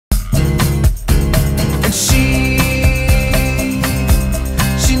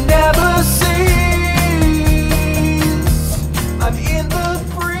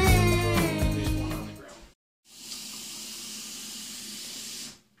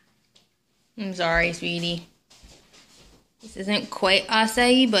I'm sorry, sweetie. This isn't quite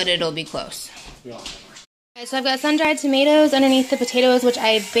acai, but it'll be close. Yeah. Okay, so I've got sun-dried tomatoes underneath the potatoes, which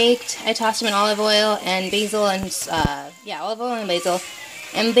I baked. I tossed them in olive oil and basil and, olive oil and basil,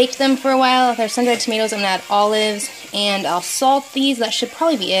 and baked them for a while. They're sun-dried tomatoes. I'm going to add olives, and I'll salt these. That should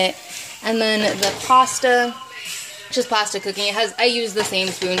probably be it. And then the pasta, just pasta cooking. I use the same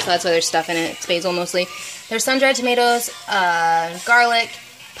spoon, so that's why there's stuff in it. It's basil mostly. There's sun-dried tomatoes, garlic,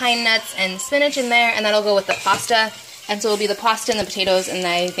 pine nuts, and spinach in there, and that'll go with the pasta. And so it'll be the pasta and the potatoes, and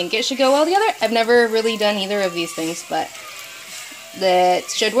I think it should go well together. I've never really done either of these things, but that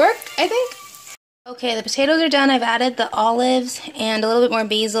should work, I think. Okay, the potatoes are done. I've added the olives and a little bit more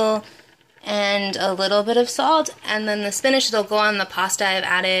basil and a little bit of salt. And then the spinach that'll go on the pasta, I've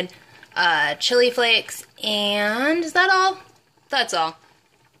added chili flakes, and is that all? That's all.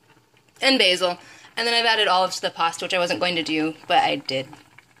 And basil. And then I've added olives to the pasta, which I wasn't going to do, but I did.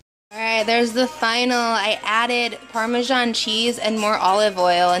 Alright, there's the final. I added Parmesan cheese and more olive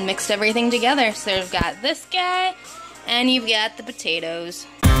oil and mixed everything together. So you've got this guy, and you've got the potatoes.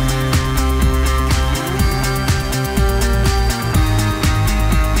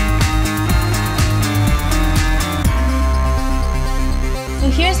 So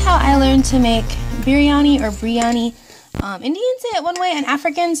here's how I learned to make biryani or Briyani. Indians say it one way and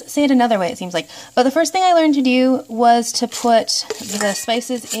Africans say it another way, it seems like. But the first thing I learned to do was to put the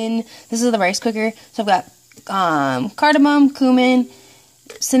spices in. This is the rice cooker. So I've got cardamom, cumin,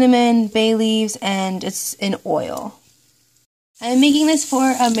 cinnamon, bay leaves, and it's in oil. I'm making this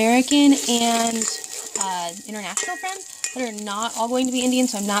for American and international friends that are not all going to be Indian,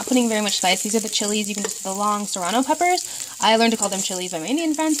 so I'm not putting very much spice. These are the chilies. You can just the long serrano peppers. I learned to call them chilies by my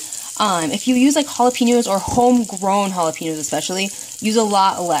Indian friends. If you use like jalapenos or homegrown jalapenos especially, use a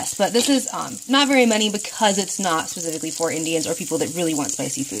lot less. But this is not very many because it's not specifically for Indians or people that really want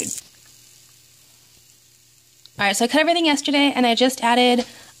spicy food. Alright, so I cut everything yesterday and I just added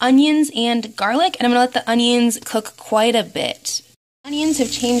onions and garlic, and I'm going to let the onions cook quite a bit. Onions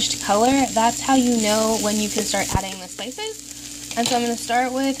have changed color. That's how you know when you can start adding the spices. And so I'm going to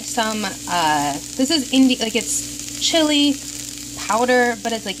start with some, this is it's chili powder,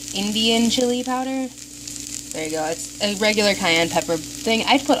 but it's like Indian chili powder. There you go. It's a regular cayenne pepper thing.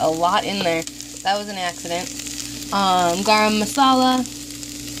 I put a lot in there. That was an accident. Garam masala.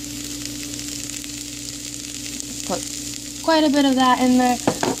 Put quite a bit of that in there.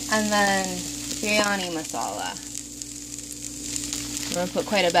 And then biryani masala. I'm going to put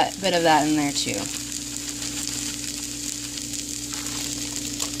quite a bit of that in there too.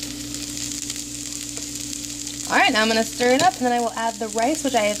 Alright, now I'm going to stir it up, and then I will add the rice,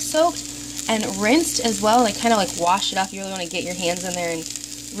 which I have soaked and rinsed as well. Like kind of like wash it off. You really want to get your hands in there and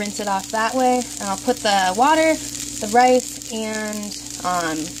rinse it off that way. And I'll put the water, the rice, and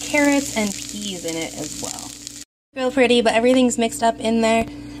carrots and peas in it as well. Real pretty, but everything's mixed up in there.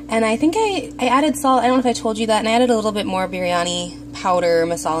 And I think I added salt. I don't know if I told you that. And I added a little bit more biryani powder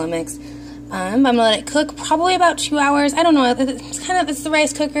masala mix. I'm going to let it cook probably about 2 hours. I don't know. It's the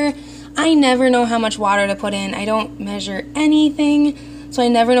rice cooker. I never know how much water to put in. I don't measure anything, so I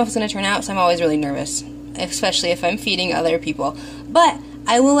never know if it's going to turn out, so I'm always really nervous, especially if I'm feeding other people. But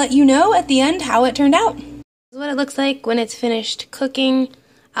I will let you know at the end how it turned out. This is what it looks like when it's finished cooking.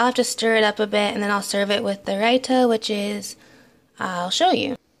 I'll have to stir it up a bit, and then I'll serve it with the Ryata, which is, I'll show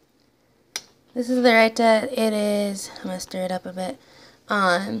you. This is the Ryata. It is, I'm going to stir it up a bit.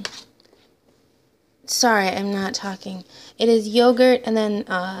 Sorry, I'm not talking. It is yogurt and then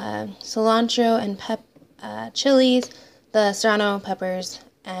cilantro and chilies, the serrano peppers,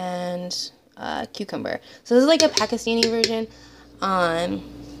 and cucumber. So this is like a Pakistani version.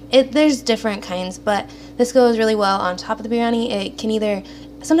 There's different kinds, but this goes really well on top of the biryani. It can either,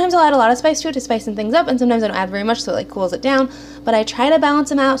 sometimes I'll add a lot of spice to it to spice things up, and sometimes I don't add very much, so it like cools it down. But I try to balance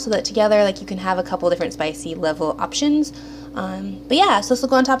them out so that together like you can have a couple different spicy level options. But yeah, so this will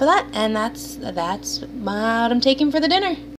go on top of that, and that's what I'm taking for the dinner.